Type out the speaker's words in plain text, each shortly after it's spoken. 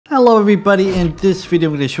Hello everybody, in this video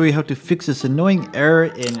I'm going to show you how to fix this annoying error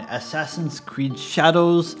in Assassin's Creed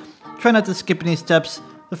Shadows. Try not to skip any steps.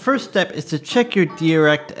 The first step is to check your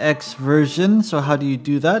DirectX version. So how do you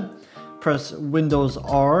do that? Press Windows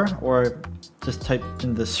R or just type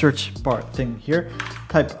in the search bar thing here.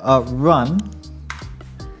 Type run.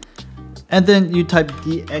 And then you type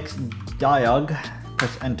DX12,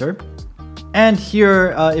 press enter. And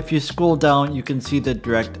here, if you scroll down, you can see the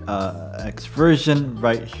DirectX version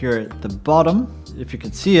right here at the bottom, if you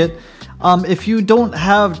can see it. If you don't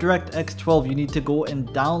have DirectX 12, you need to go and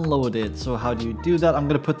download it. So how do you do that? I'm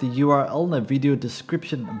going to put the URL in the video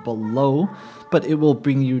description below, but it will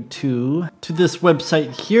bring you to this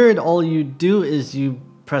website here. And all you do is you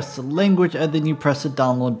press the language and then you press the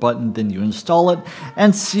download button, then you install it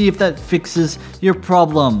and see if that fixes your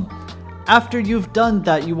problem. After you've done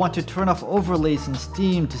that, you want to turn off overlays in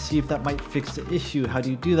Steam to see if that might fix the issue. How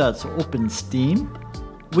do you do that? So open Steam.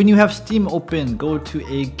 When you have Steam open, go to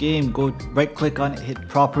a game, go right click on it, hit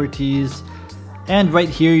properties, and right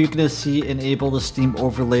here you're going to see enable the Steam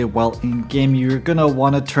overlay while in game. You're going to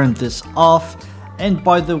want to turn this off. And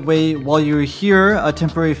by the way, while you're here, a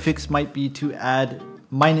temporary fix might be to add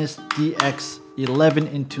 -DX11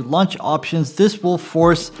 into launch options. This will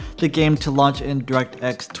force the game to launch in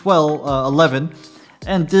DirectX 11,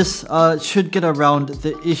 and this should get around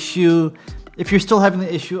the issue. If you're still having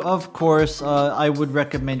the issue, of course, I would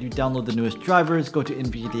recommend you download the newest drivers. Go to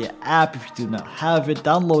NVIDIA app if you do not have it,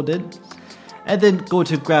 download it, and then go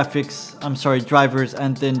to drivers, and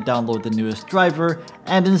then download the newest driver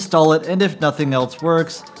and install it. And if nothing else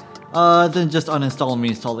works, then just uninstall and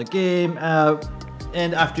reinstall the game.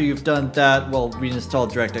 And after you've done that, well, reinstall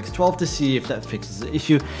DirectX 12 to see if that fixes the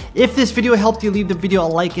issue. If this video helped you, leave the video a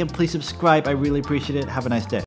like and please subscribe. I really appreciate it. Have a nice day.